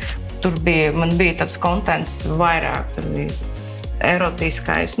atpakaļ. Man bija tas kontents vairāk, tur bija tāds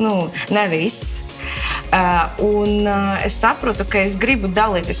erotiskais, nevis. Un es saprotu, ka es gribu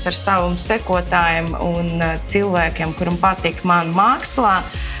dalīties ar saviem sekotājiem un cilvēkiem, kuram patīk man mākslā,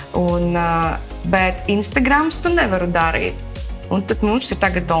 bet Instagrams tu nevaru darīt. Un tad mums ir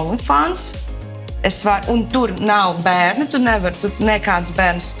tagad OnlyFans. Un tur nav bērni, tu nevari nekāds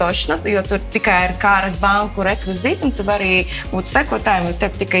bērns stošināt, jo tur tikai ir kāra banku rekvizīti, un tu vari būt sekotājiem, jo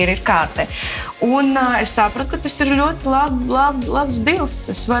tev tikai ir karte. Un es sapratu, ka tas ir ļoti labs deals.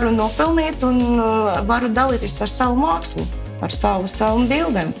 Es varu nopelnīt un varu dalīties ar savu mākslu, ar savām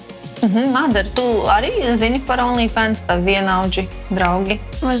bildēm. Madara, tu arī zini par OnlyFans, tā vienaudži, draugi?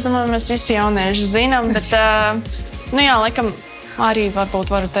 Es domāju, mēs visi jaunieši zinām, bet laikam arī varbūt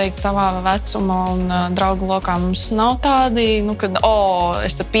varu teikt savā vecumā un draugu lokā mums nav tādi, kad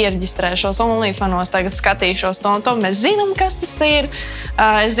es te pieregistrēšos OnlyFanos, tagad skatīšos to un to. Mēs zinām, kas tas ir.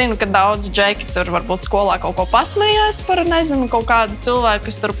 Es zinu, ka daudz džeki tur varbūt skolā kaut ko pasmējās par, kaut kādu cilvēku,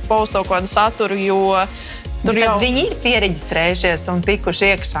 kas tur posto kaut kādu saturu, jo tur jau viņi ir pieregistrējušies un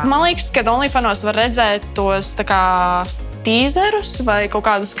tikuši iekšā. Man liekas, ka OnlyFanos var redzēt tos tā kā tīzerus vai kaut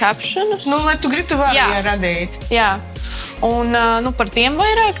kādus captionus. Lai tu gribi, tu vari radīt. Jā. Un par tiem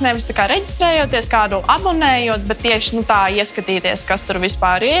vairāk, nevis tā kā reģistrējoties, kādu abonējot, bet tieši tā ieskatīties, kas tur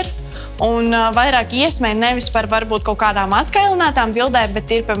vispār ir. Un vairāk iesmēja nevis par varbūt kaut kādām atkailinātām bildēm, bet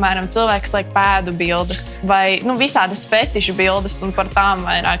ir, piemēram, cilvēks liek pēdu bildes vai visādas fetišu bildes, un par tām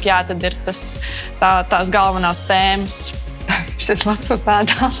vairāk, tad ir tās galvenās tēmas. Šis labs par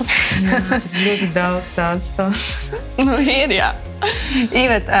pēdām. Ļoti daudz tāds. Ir, jā.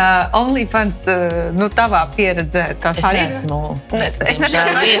 Ivet, OnlyFans, tavā pieredzē, tas arī ir? Es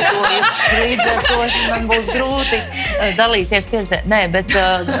neesmu lietojusi, līdz ar to man būs grūti dalīties pieredzē. Nē, bet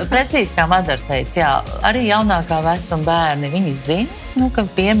precīzi, kā Madara teica, jā, arī jaunākā vecuma bērni, viņi zina, ka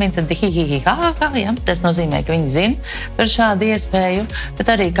piemin, tad ja? Tas nozīmē, ka viņi zina par šādu iespēju,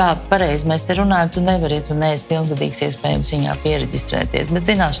 bet arī kā pareizi mēs te runājam, tu nevari, tu neesi pilngadīgs iespējams viņā piereģistrēties,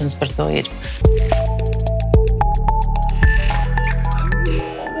 bet zināšanas par to ir.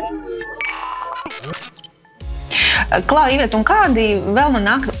 Klau, Ivet, un kādi vēl man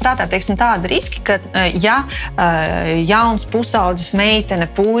nāk prātā, teiksim, tādi riski, ka, ja jauns pusaudzis, meitene,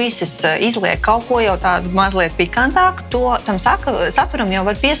 puisis izliek kaut ko jau tādu mazliet pikantāku, to tam saturam jau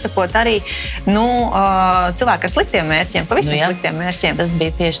var piesakot arī, cilvēki ar sliktiem mērķiem, pavisam sliktiem mērķiem. Tas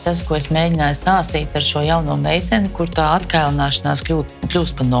bija tieši tas, ko es mēģināju stāstīt ar šo jauno meiteni, kur tā atkailināšanās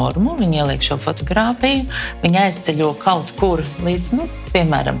kļūst par normu, viņa ieliek šo fotogrāfiju, viņa aizceļo kaut kur līdz,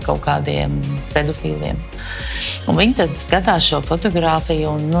 piemēram, kaut kādiem pedofīliem. Un viņi tad skatās šo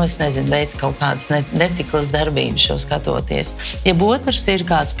fotogrāfiju un, es nezinu, veids kaut kādas netiklas darbības šo skatoties. Ja otrs ir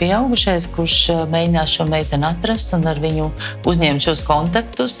kāds pieaugušais, kurš mēģinās šo meiteni atrast un ar viņu uzņemt šos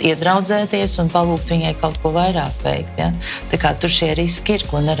kontaktus, iedraudzēties un palūgt viņai kaut ko vairāk veikt. Ja? Tā kā tur šie riski ir,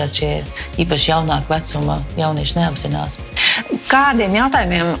 ko nerad šie īpaši jaunāka vecuma jaunieši neapzinās. Kādiem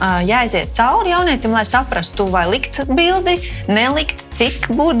jautājumiem jāiziet cauri jaunietim, lai saprastu, vai likt bildi, nelikt, cik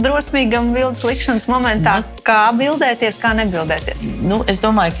būt drosmīgam bildes likšanas momentā, kā bildēties, kā nebildēties? Es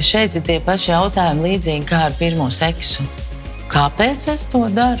domāju, ka šeit ir tie paši jautājumi līdzīgi kā ar pirmo seksu. Kāpēc es to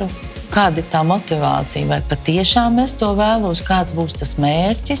daru? Kāda ir tā motivācija? Vai patiešām es to vēlos? Kāds būs tas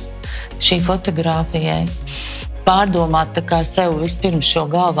mērķis šī fotogrāfijai? Pārdomāt tā kā sev vispirms šo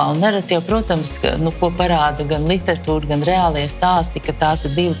galvā. Un nereti jau, protams, ko parāda gan literatūra, gan reālie stāsti, ka tās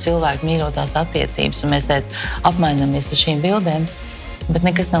ir divu cilvēku mīļotās attiecības, un mēs apmainamies ar šīm bildēm. Bet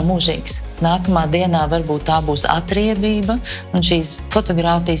nekas nav mūžīgs. Nākamā dienā varbūt tā būs atriebība, un šīs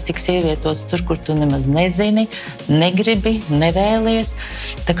fotogrāfijas tiks ievietotas tur, kur tu nemaz nezini, negribi, nevēlies.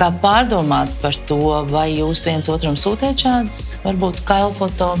 Tā kā pārdomāt par to, vai jūs viens otram sūtiet šādas, varbūt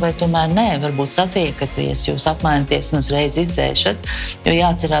kailfoto, vai tomēr nē, varbūt satiekaties, jūs apmainaties un uzreiz izdzēšat, jo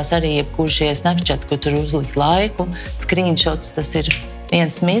jāatcerās arī jebkur šie Snapchat, ko tur uzlikt laiku, screenshots, tas ir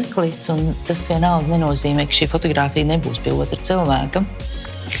viens mirklis, un tas vienalga nenozīmē, ka šī fotogrāfija nebūs pie otra cilvēka.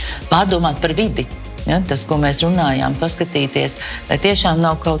 Pārdomāt par vidi. Ja, tas, ko mēs runājām, paskatīties, vai tiešām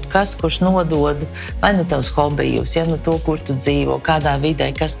nav kaut kas, kurš nodod vai tavus hobijus, ja, to, kur tu dzīvo, kādā vidē,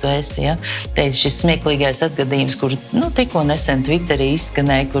 kas tu esi. Ja. Teic, šis smieklīgais atgadījums, kur tikko nesen Twitterī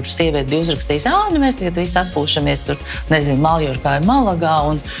izskanēja, kur sieviete bija uzrakstījusi, mēs tagad visi atpūšamies tur, nezinu, Maljorkā vai Malagā,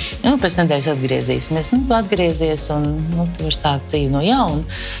 un pēc nedēļas atgriezīsimies. Tu atgriezies, un tu vari sākt dzīvi no jauna,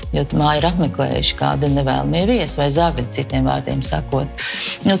 jo māja ir apmeklējuši kādi nevēlamie viesi vai zagļi, citiem vārdiem sakot.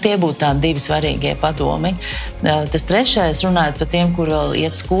 Tie būtu tādi divi svarīgie padomi. Tas trešais, runājot par tiem, kur vēl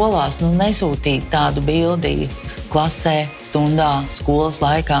iet skolās, nesūtīt tādu bildi klasē, stundā, skolas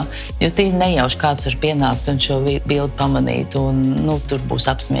laikā, jo tīri nejauši kāds var pienākt un šo bildi pamanīt, un tur būs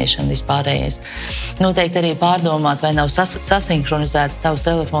apsmiešana vispārējais. Noteikti arī pārdomāt, vai nav sasinhronizēts tavs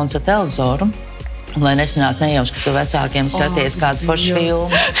telefons ar televizoru, lai nesanāk nejauši, ka tu vecākiem skaties kādu foršu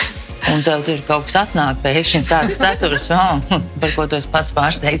filmu. Un tev tur kaut kas atnāk, pēkšņi tāds saturs, par ko tu esi pats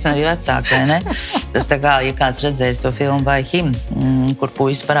pārsteigts, un arī vecāki, vai ne? Tas tā kā, ja kāds redzējis to filmu vai himnu, kur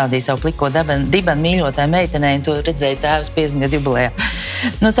puisis parādīja savu pliko dibenu mīļotai meitenei, un to redzēja tēvs 50 gadu jubilejā.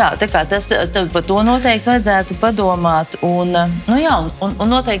 Tā kā tas, par to noteikti vajadzētu padomāt, un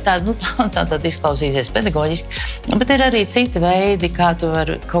noteikti tā izklausīsies pedagoģiski, bet ir arī citi veidi, kā tu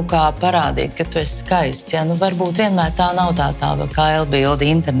vari kaut kā parādīt, ka tu esi skaists. Ja? Varbūt vienmēr tā nav tā kailbilde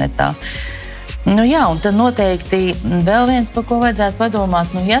internetā. Un tad noteikti vēl viens, par ko vajadzētu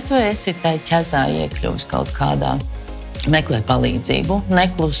padomāt, ja tu esi tai ķezā iekļuvis kaut kādā, meklē palīdzību,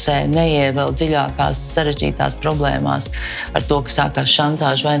 neklusē, neie vēl dziļākās sarežģītās problēmās ar to, ka sākās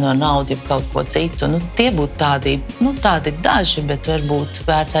šantāža vai no naudu, ja kaut ko citu. Tie būtu tādi daži, bet varbūt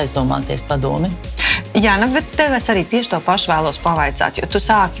vērts aizdomāties padomi. Jāna, bet tev es arī tieši to pašu vēlos pavaicāt, jo tu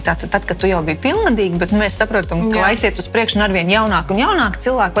sāki tad, kad tu jau biji pilngadīgi, bet mēs saprotam, ka laiks iet uz priekšu un arvien jaunāk un jaunāk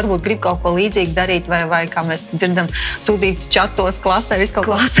cilvēki varbūt grib kaut ko līdzīgi darīt vai kā mēs dzirdam, sūtīt čatos klasē, visu kaut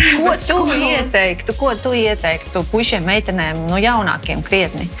ko. Ko tu ieteiktu puišiem, meitenēm, jaunākiem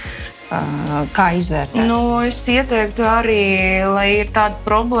krietni? Kā izvērtēt? Es ieteiktu arī, lai ir tāda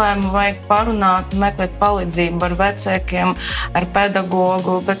problēma, vajag parunāt, meklēt palīdzību ar vecākiem, ar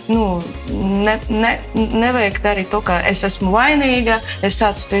pedagogu, bet nevajag darīt to, ka es esmu vainīga, es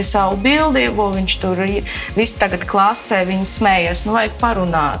atsūtīju savu bildību, viņš tur viss tagad klasē, viņi smējas, vajag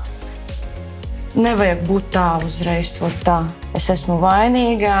parunāt. Nevajag būt tā uzreiz, tā. es esmu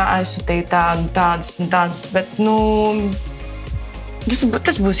vainīga, aizsūtīju tādas un tādas, bet,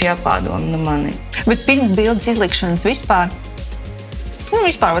 tas būs jāpārdomā no mani. Bet pirms bildes izlikšanas vispār,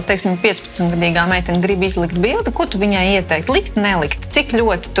 var teiksim, 15-gadīgā meitene grib izlikt bildi, ko tu viņai ieteiktu? Likt, nelikt? Cik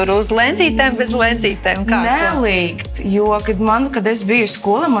ļoti tur uz lencītēm, bez lencītēm? Nelikt, jo, kad es biju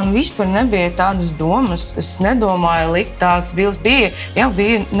skolā, man vispār nebija tādas domas. Es nedomāju likt tādas bildes.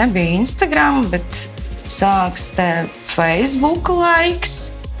 Nebija Instagram, bet sāks te Facebook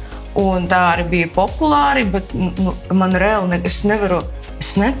laiks, un tā arī bija populāri, bet man reāli es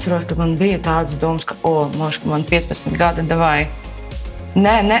neceros, ka man bija tādas domas, ka man 15 gadi davai.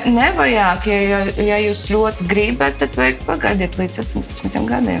 Nevajag, ja jūs ļoti gribat, tad vajag pagaidiet līdz 18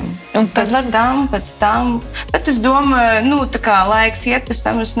 gadiem. Un pēc tam, bet es domāju, tā kā laiks iet, pēc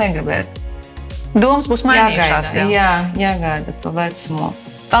tam jūs negribat. Domas būs mainījušās. Jāgaida to vecumu.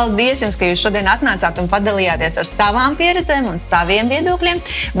 Paldies jums, ka jūs šodien atnācāt un padalījāties ar savām pieredzēm un saviem viedokļiem,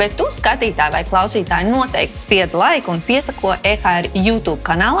 bet tu, skatītāji vai klausītāji, noteikti spied laiku un piesako EHR YouTube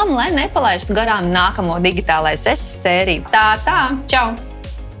kanālam, lai nepalaistu garām nākamo Digitālais Es sēriju. Čau!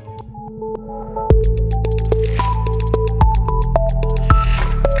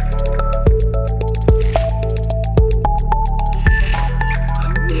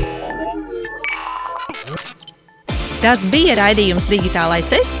 Tas bija raidījums Digitālais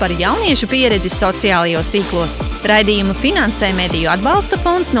Es par jauniešu pieredzi sociālajos tīklos. Raidījumu finansē mediju atbalsta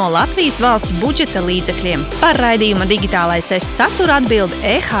fonds no Latvijas valsts budžeta līdzekļiem. Par raidījuma Digitālais Es saturu atbild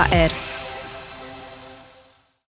EHR.